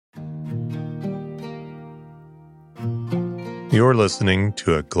You're listening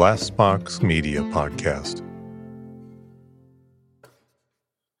to a Glassbox Media podcast.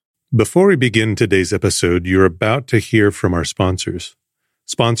 Before we begin today's episode, you're about to hear from our sponsors.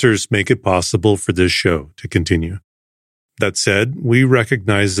 Sponsors make it possible for this show to continue. That said, we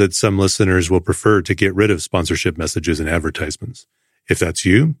recognize that some listeners will prefer to get rid of sponsorship messages and advertisements. If that's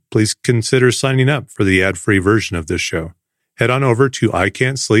you, please consider signing up for the ad-free version of this show. Head on over to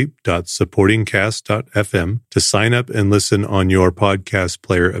ican'tsleep.supportingcast.fm to sign up and listen on your podcast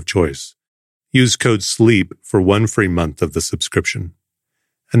player of choice. Use code SLEEP for 1 free month of the subscription.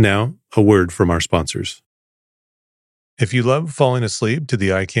 And now, a word from our sponsors. If you love falling asleep to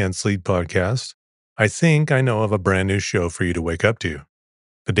the I Can't Sleep podcast, I think I know of a brand new show for you to wake up to.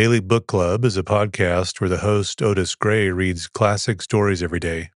 The Daily Book Club is a podcast where the host, Otis Gray, reads classic stories every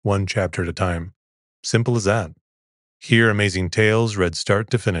day, one chapter at a time. Simple as that. Hear amazing tales read start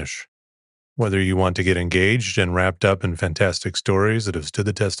to finish. Whether you want to get engaged and wrapped up in fantastic stories that have stood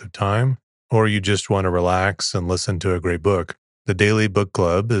the test of time, or you just want to relax and listen to a great book, the Daily Book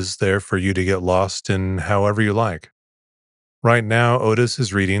Club is there for you to get lost in however you like. Right now, Otis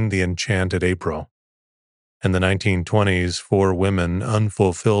is reading The Enchanted April. In the 1920s, 4 women,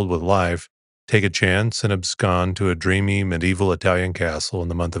 unfulfilled with life, take a chance and abscond to a dreamy medieval Italian castle in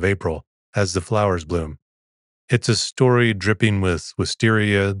the month of April as the flowers bloom. It's a story dripping with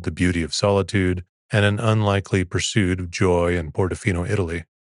wisteria, the beauty of solitude, and an unlikely pursuit of joy in Portofino, Italy.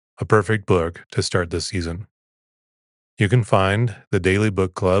 A perfect book to start this season. You can find the Daily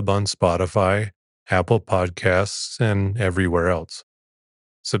Book Club on Spotify, Apple Podcasts, and everywhere else.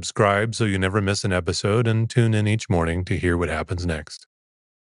 Subscribe so you never miss an episode and tune in each morning to hear what happens next.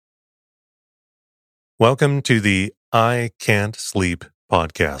 Welcome to the I Can't Sleep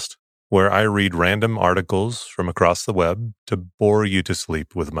podcast, where I read random articles from across the web to bore you to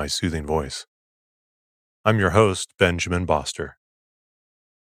sleep with my soothing voice. I'm your host, Benjamin Boster.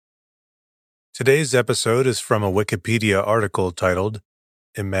 Today's episode is from a Wikipedia article titled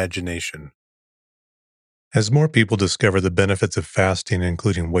Imagination. As more people discover the benefits of fasting,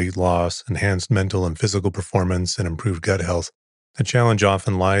 including weight loss, enhanced mental and physical performance, and improved gut health, the challenge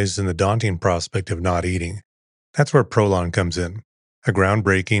often lies in the daunting prospect of not eating. That's where Prolon comes in, a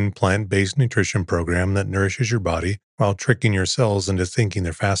groundbreaking plant-based nutrition program that nourishes your body while tricking your cells into thinking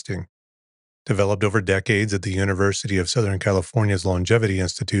they're fasting. Developed over decades at the University of Southern California's Longevity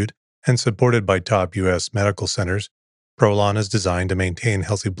Institute and supported by top U.S. medical centers, Prolon is designed to maintain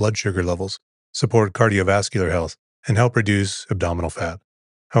healthy blood sugar levels, support cardiovascular health, and help reduce abdominal fat.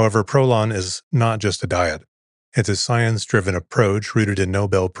 However, Prolon is not just a diet. It's a science-driven approach rooted in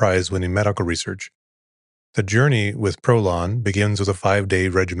Nobel Prize-winning medical research. The journey with Prolon begins with a 5-day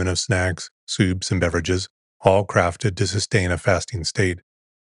regimen of snacks, soups, and beverages, all crafted to sustain a fasting state.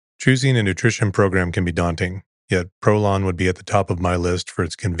 Choosing a nutrition program can be daunting, yet Prolon would be at the top of my list for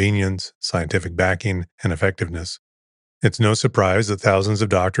its convenience, scientific backing, and effectiveness. It's no surprise that thousands of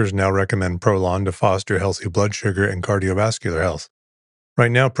doctors now recommend Prolon to foster healthy blood sugar and cardiovascular health. Right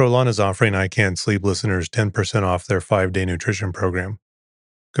now, Prolon is offering I Can't Sleep listeners 10% off their 5-day nutrition program.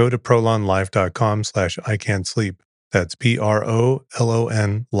 Go to prolonlife.com/ican'tsleep. That's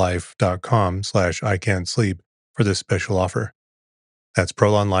PROLON life.com/ican'tsleep for this special offer. That's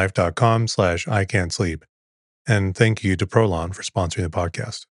prolonlife.com/ican'tsleep. And thank you to Prolon for sponsoring the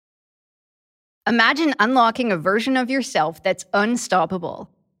podcast. Imagine unlocking a version of yourself that's unstoppable,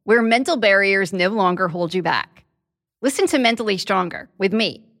 where mental barriers no longer hold you back. Listen to Mentally Stronger with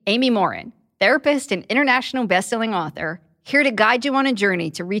me, Amy Morin, therapist and international best-selling author, here to guide you on a journey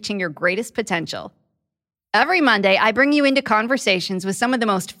to reaching your greatest potential. Every Monday, I bring you into conversations with some of the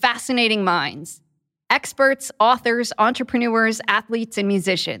most fascinating minds. Experts, authors, entrepreneurs, athletes, and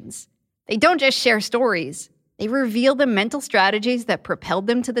musicians. They don't just share stories. They reveal the mental strategies that propelled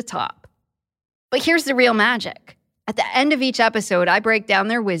them to the top. But here's the real magic. At the end of each episode, I break down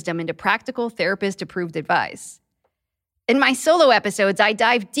their wisdom into practical therapist-approved advice. In my solo episodes, I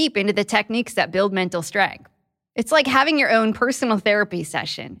dive deep into the techniques that build mental strength. It's like having your own personal therapy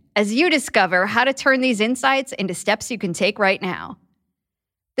session as you discover how to turn these insights into steps you can take right now.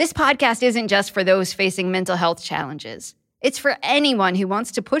 This podcast isn't just for those facing mental health challenges. It's for anyone who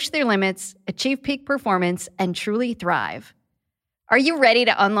wants to push their limits, achieve peak performance, and truly thrive. Are you ready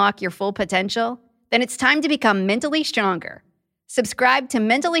to unlock your full potential? Then it's time to become mentally stronger. Subscribe to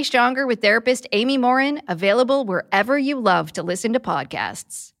Mentally Stronger with therapist Amy Morin, available wherever you love to listen to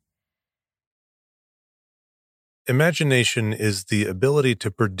podcasts. Imagination is the ability to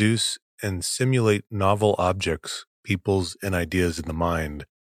produce and simulate novel objects, peoples, and ideas in the mind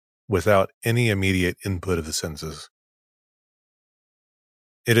without any immediate input of the senses.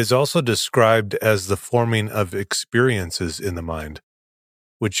 It is also described as the forming of experiences in the mind,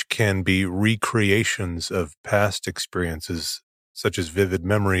 which can be recreations of past experiences, such as vivid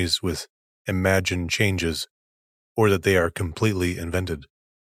memories with imagined changes, or that they are completely invented.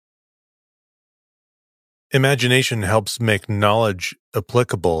 Imagination helps make knowledge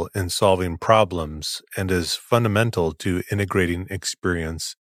applicable in solving problems and is fundamental to integrating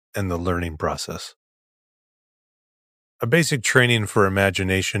experience and the learning process. A basic training for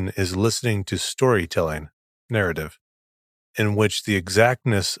imagination is listening to storytelling, narrative, in which the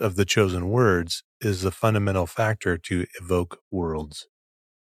exactness of the chosen words is the fundamental factor to evoke worlds.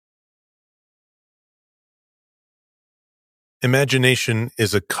 Imagination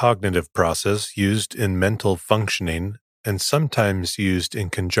is a cognitive process used in mental functioning and sometimes used in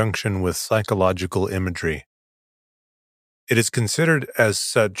conjunction with psychological imagery. It is considered as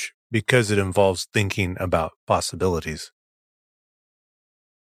such because it involves thinking about possibilities.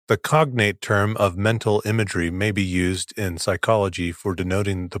 The cognate term of mental imagery may be used in psychology for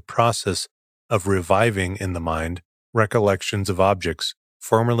denoting the process of reviving in the mind recollections of objects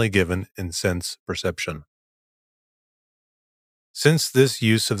formerly given in sense perception. Since this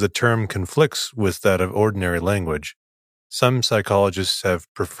use of the term conflicts with that of ordinary language, some psychologists have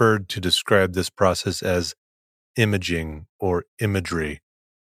preferred to describe this process as imaging or imagery,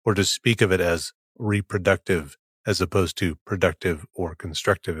 or to speak of it as reproductive as opposed to productive or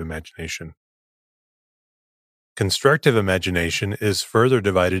constructive imagination. Constructive imagination is further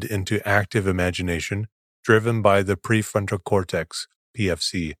divided into active imagination, driven by the prefrontal cortex,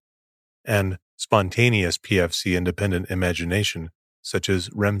 PFC, and spontaneous PFC independent imagination, such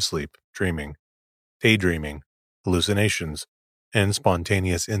as REM sleep, dreaming, daydreaming, hallucinations, and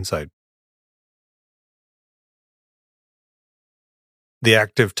spontaneous insight. The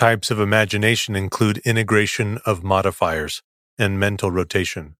active types of imagination include integration of modifiers and mental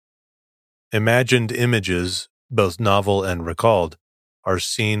rotation. Imagined images, both novel and recalled, are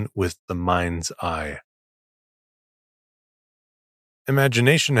seen with the mind's eye.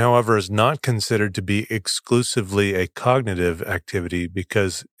 Imagination, however, is not considered to be exclusively a cognitive activity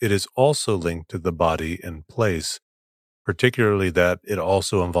because it is also linked to the body and place, particularly that it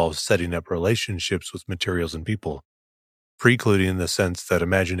also involves setting up relationships with materials and people, precluding the sense that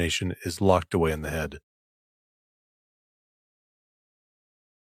imagination is locked away in the head.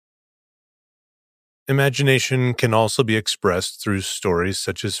 Imagination can also be expressed through stories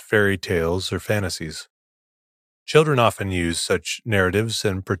such as fairy tales or fantasies. Children often use such narratives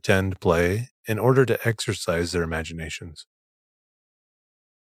and pretend play in order to exercise their imaginations.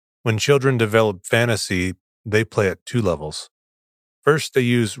 When children develop fantasy, they play at two levels. First, they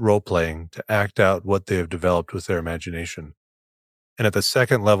use role-playing to act out what they have developed with their imagination. And at the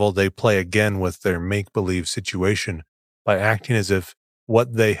second level, they play again with their make-believe situation by acting as if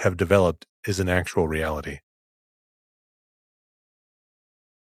what they have developed is an actual reality.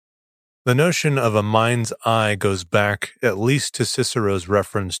 The notion of a mind's eye goes back at least to Cicero's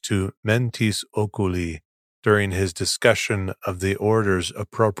reference to mentis oculi during his discussion of the orator's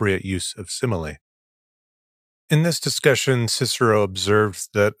appropriate use of simile. In this discussion, Cicero observed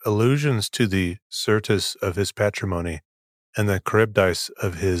that allusions to the certus of his patrimony and the charybdis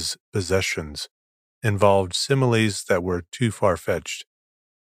of his possessions involved similes that were too far-fetched,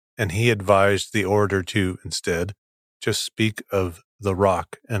 and he advised the orator to, instead, just speak of the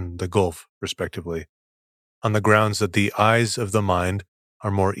rock and the gulf, respectively, on the grounds that the eyes of the mind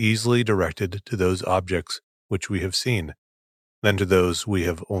are more easily directed to those objects which we have seen than to those we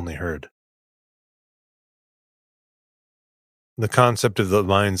have only heard. The concept of the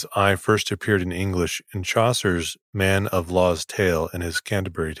mind's eye first appeared in English in Chaucer's Man of Law's Tale and his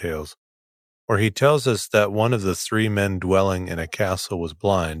Canterbury Tales, where he tells us that one of the three men dwelling in a castle was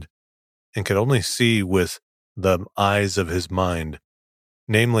blind and could only see with the eyes of his mind,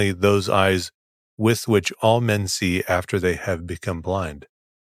 namely those eyes with which all men see after they have become blind.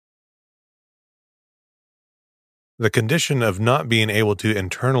 The condition of not being able to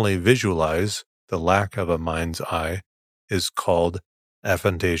internally visualize, the lack of a mind's eye, is called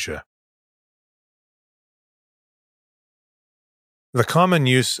aphantasia. The common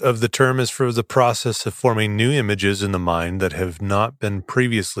use of the term is for the process of forming new images in the mind that have not been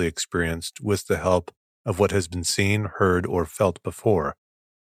previously experienced with the help of what has been seen, heard, or felt before,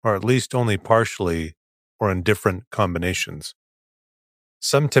 or at least only partially or in different combinations.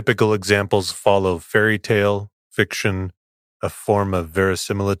 Some typical examples follow fairy tale, fiction, a form of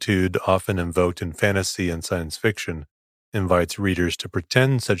verisimilitude often invoked in fantasy and science fiction, invites readers to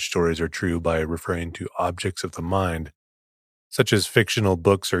pretend such stories are true by referring to objects of the mind, such as fictional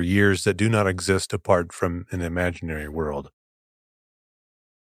books or years that do not exist apart from an imaginary world.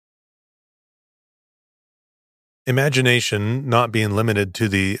 Imagination, not being limited to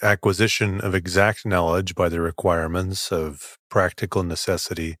the acquisition of exact knowledge by the requirements of practical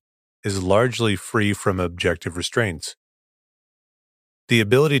necessity, is largely free from objective restraints. The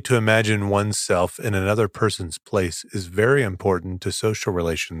ability to imagine oneself in another person's place is very important to social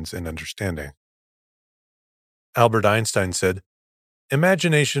relations and understanding. Albert Einstein said,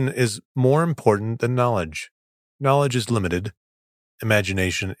 "Imagination is more important than knowledge. Knowledge is limited.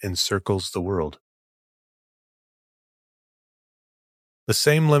 Imagination encircles the world." The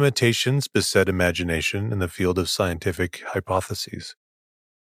same limitations beset imagination in the field of scientific hypotheses.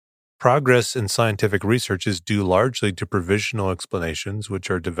 Progress in scientific research is due largely to provisional explanations which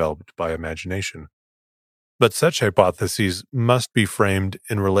are developed by imagination. But such hypotheses must be framed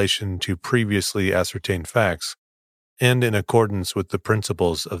in relation to previously ascertained facts and in accordance with the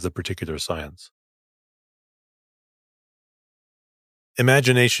principles of the particular science.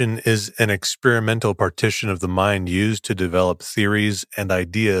 Imagination is an experimental partition of the mind used to develop theories and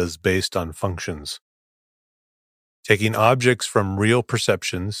ideas based on functions. Taking objects from real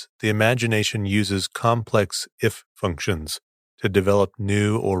perceptions, the imagination uses complex if functions to develop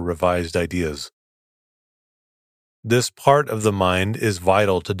new or revised ideas. This part of the mind is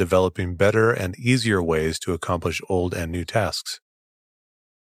vital to developing better and easier ways to accomplish old and new tasks.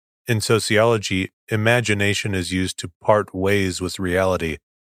 In sociology, imagination is used to part ways with reality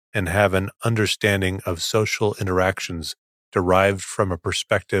and have an understanding of social interactions derived from a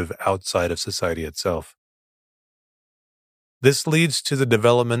perspective outside of society itself. This leads to the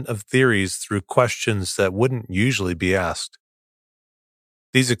development of theories through questions that wouldn't usually be asked.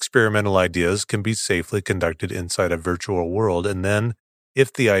 These experimental ideas can be safely conducted inside a virtual world, and then,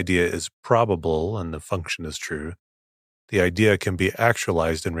 if the idea is probable and the function is true, the idea can be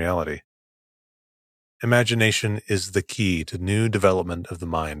actualized in reality. Imagination is the key to new development of the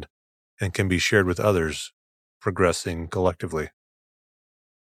mind and can be shared with others, progressing collectively.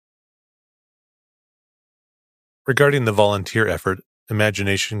 Regarding the volunteer effort,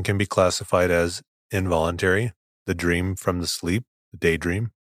 imagination can be classified as involuntary, the dream from the sleep, the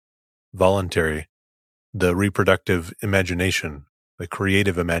daydream; voluntary, the reproductive imagination, the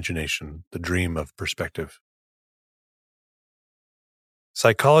creative imagination, the dream of perspective.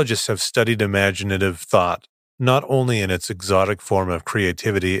 Psychologists have studied imaginative thought not only in its exotic form of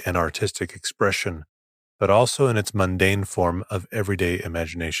creativity and artistic expression, but also in its mundane form of everyday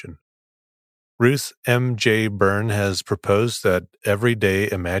imagination. Ruth M. J. Byrne has proposed that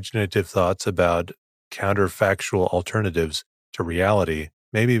everyday imaginative thoughts about counterfactual alternatives to reality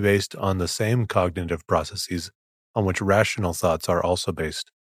may be based on the same cognitive processes on which rational thoughts are also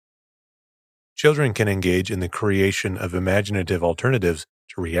based. Children can engage in the creation of imaginative alternatives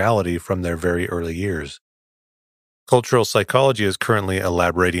to reality from their very early years. Cultural psychology is currently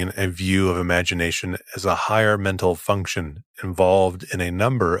elaborating a view of imagination as a higher mental function involved in a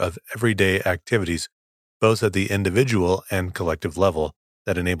number of everyday activities, both at the individual and collective level,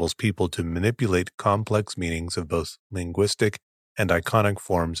 that enables people to manipulate complex meanings of both linguistic and iconic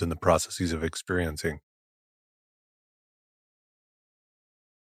forms in the processes of experiencing.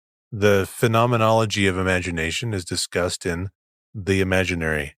 The phenomenology of imagination is discussed in The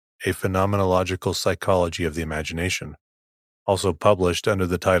Imaginary, a Phenomenological Psychology of the Imagination, also published under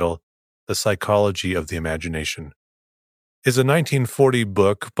the title The Psychology of the Imagination. Is a 1940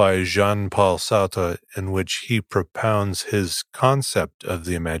 book by Jean-Paul Sartre in which he propounds his concept of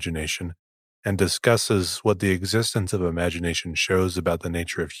the imagination and discusses what the existence of imagination shows about the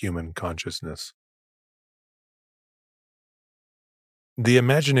nature of human consciousness. The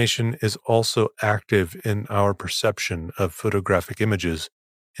imagination is also active in our perception of photographic images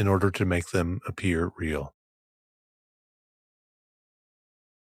in order to make them appear real.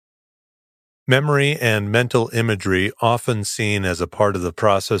 Memory and mental imagery, often seen as a part of the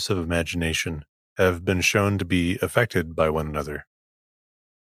process of imagination, have been shown to be affected by one another.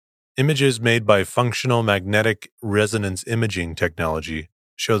 Images made by functional magnetic resonance imaging technology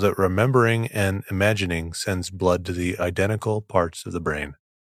show that remembering and imagining sends blood to the identical parts of the brain.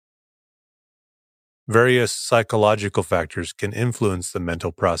 Various psychological factors can influence the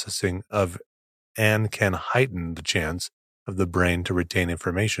mental processing of and can heighten the chance of the brain to retain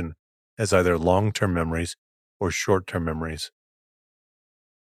information as either long-term memories or short-term memories.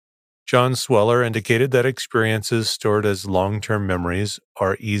 John Sweller indicated that experiences stored as long-term memories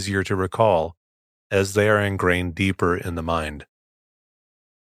are easier to recall, as they are ingrained deeper in the mind.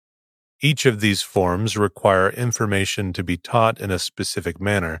 Each of these forms require information to be taught in a specific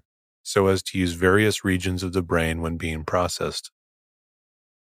manner, so as to use various regions of the brain when being processed.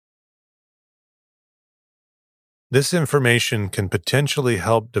 This information can potentially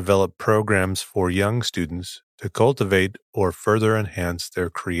help develop programs for young students to cultivate or further enhance their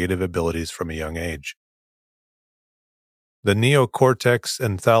creative abilities from a young age. The neocortex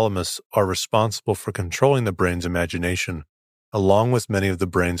and thalamus are responsible for controlling the brain's imagination, along with many of the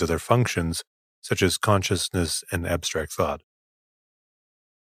brain's other functions, such as consciousness and abstract thought.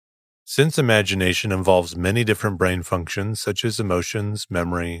 Since imagination involves many different brain functions, such as emotions,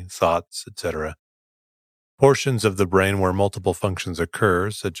 memory, thoughts, etc., portions of the brain where multiple functions occur,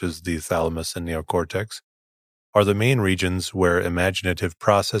 such as the thalamus and neocortex, are the main regions where imaginative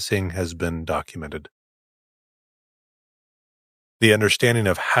processing has been documented. The understanding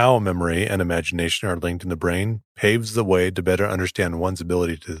of how memory and imagination are linked in the brain paves the way to better understand one's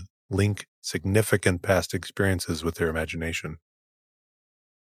ability to link significant past experiences with their imagination.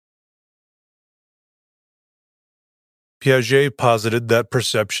 Piaget posited that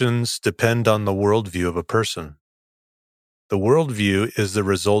perceptions depend on the worldview of a person. The worldview is the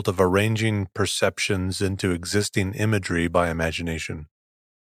result of arranging perceptions into existing imagery by imagination.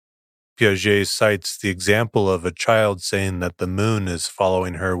 Piaget cites the example of a child saying that the moon is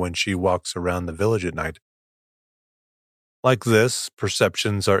following her when she walks around the village at night. Like this,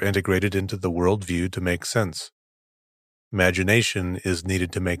 perceptions are integrated into the worldview to make sense. Imagination is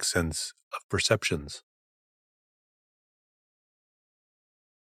needed to make sense of perceptions.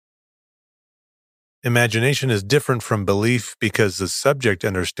 Imagination is different from belief because the subject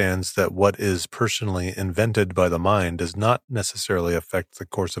understands that what is personally invented by the mind does not necessarily affect the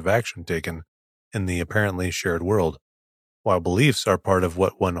course of action taken in the apparently shared world, while beliefs are part of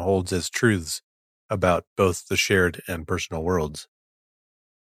what one holds as truths about both the shared and personal worlds.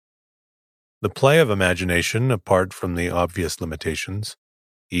 The play of imagination, apart from the obvious limitations,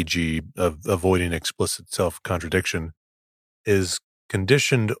 e.g., of avoiding explicit self-contradiction, is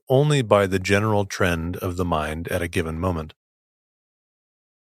conditioned only by the general trend of the mind at a given moment.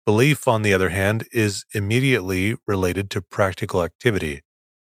 Belief, on the other hand, is immediately related to practical activity.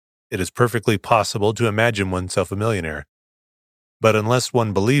 It is perfectly possible to imagine oneself a millionaire, but unless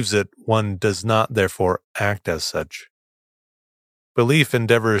one believes it, one does not therefore act as such. Belief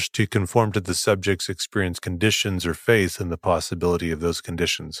endeavors to conform to the subject's experienced conditions or faith in the possibility of those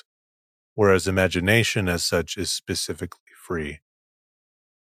conditions, whereas imagination as such is specifically free.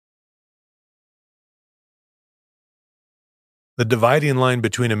 The dividing line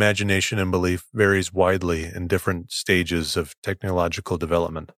between imagination and belief varies widely in different stages of technological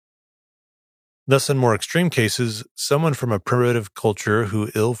development. Thus, in more extreme cases, someone from a primitive culture who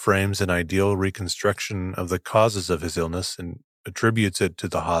ill-frames an ideal reconstruction of the causes of his illness and attributes it to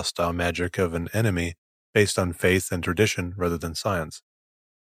the hostile magic of an enemy based on faith and tradition rather than science.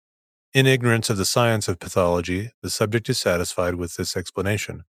 In ignorance of the science of pathology, the subject is satisfied with this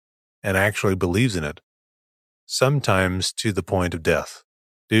explanation and actually believes in it, sometimes to the point of death,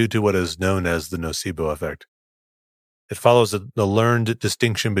 due to what is known as the nocebo effect. It follows that the learned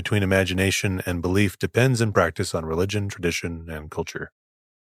distinction between imagination and belief depends in practice on religion, tradition, and culture.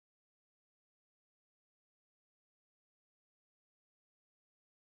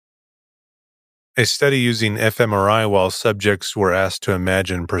 A study using fMRI while subjects were asked to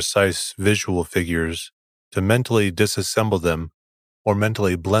imagine precise visual figures, to mentally disassemble them or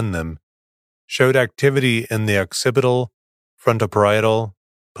mentally blend them, showed activity in the occipital, frontoparietal,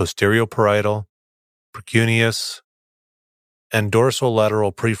 posterior-parietal, precuneus, and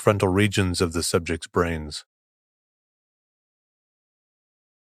dorsolateral prefrontal regions of the subject's brains.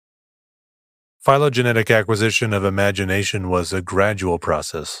 Phylogenetic acquisition of imagination was a gradual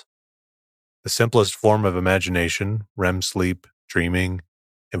process. The simplest form of imagination, REM sleep, dreaming,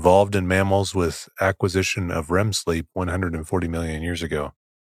 evolved in mammals with acquisition of REM sleep 140 million years ago.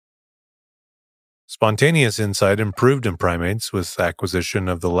 Spontaneous insight improved in primates with acquisition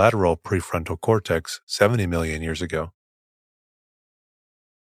of the lateral prefrontal cortex 70 million years ago.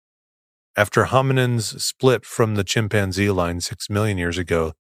 After hominins split from the chimpanzee line 6 million years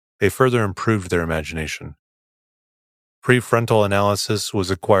ago, they further improved their imagination. Prefrontal analysis was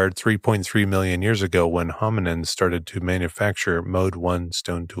acquired 3.3 million years ago when hominins started to manufacture Mode 1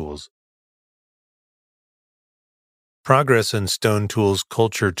 stone tools. Progress in stone tools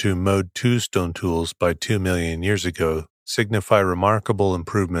culture to Mode 2 stone tools by 2 million years ago signify remarkable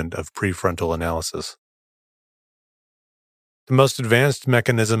improvement of prefrontal analysis. The most advanced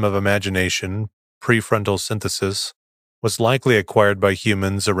mechanism of imagination, prefrontal synthesis, was likely acquired by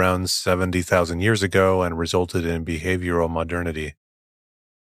humans around 70,000 years ago and resulted in behavioral modernity.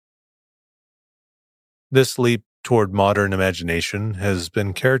 This leap toward modern imagination has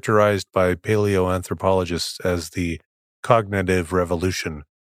been characterized by paleoanthropologists as the cognitive revolution,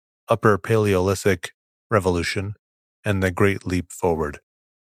 upper Paleolithic revolution, and the Great Leap Forward.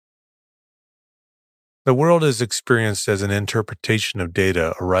 The world is experienced as an interpretation of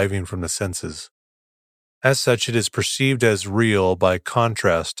data arriving from the senses. As such, it is perceived as real by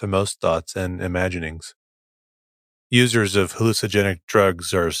contrast to most thoughts and imaginings. Users of hallucinogenic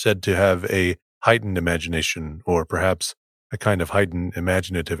drugs are said to have a heightened imagination, or perhaps a kind of heightened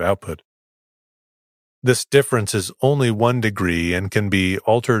imaginative output. This difference is only 1 degree and can be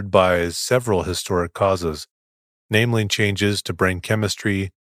altered by several historic causes, namely changes to brain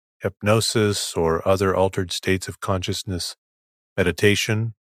chemistry, hypnosis or other altered states of consciousness,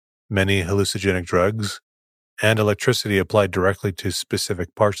 meditation, many hallucinogenic drugs, and electricity applied directly to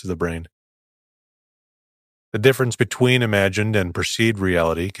specific parts of the brain. The difference between imagined and perceived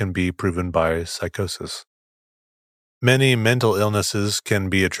reality can be proven by psychosis. Many mental illnesses can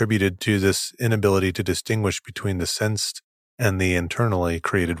be attributed to this inability to distinguish between the sensed and the internally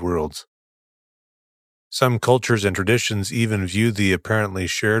created worlds. Some cultures and traditions even view the apparently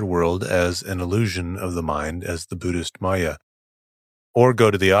shared world as an illusion of the mind, as the Buddhist Maya, or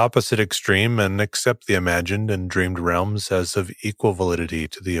go to the opposite extreme and accept the imagined and dreamed realms as of equal validity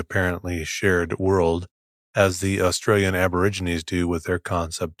to the apparently shared world, as the Australian Aborigines do with their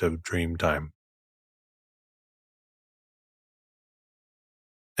concept of dream time.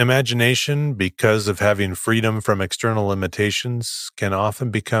 Imagination, because of having freedom from external limitations, can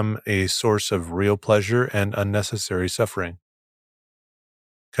often become a source of real pleasure and unnecessary suffering.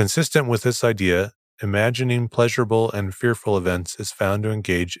 Consistent with this idea, imagining pleasurable and fearful events is found to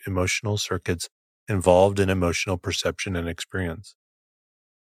engage emotional circuits involved in emotional perception and experience.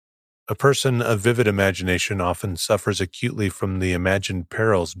 A person of vivid imagination often suffers acutely from the imagined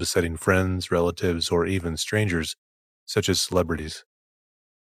perils besetting friends, relatives, or even strangers, such as celebrities.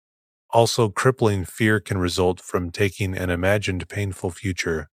 Also, crippling fear can result from taking an imagined painful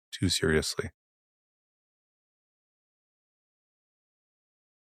future too seriously.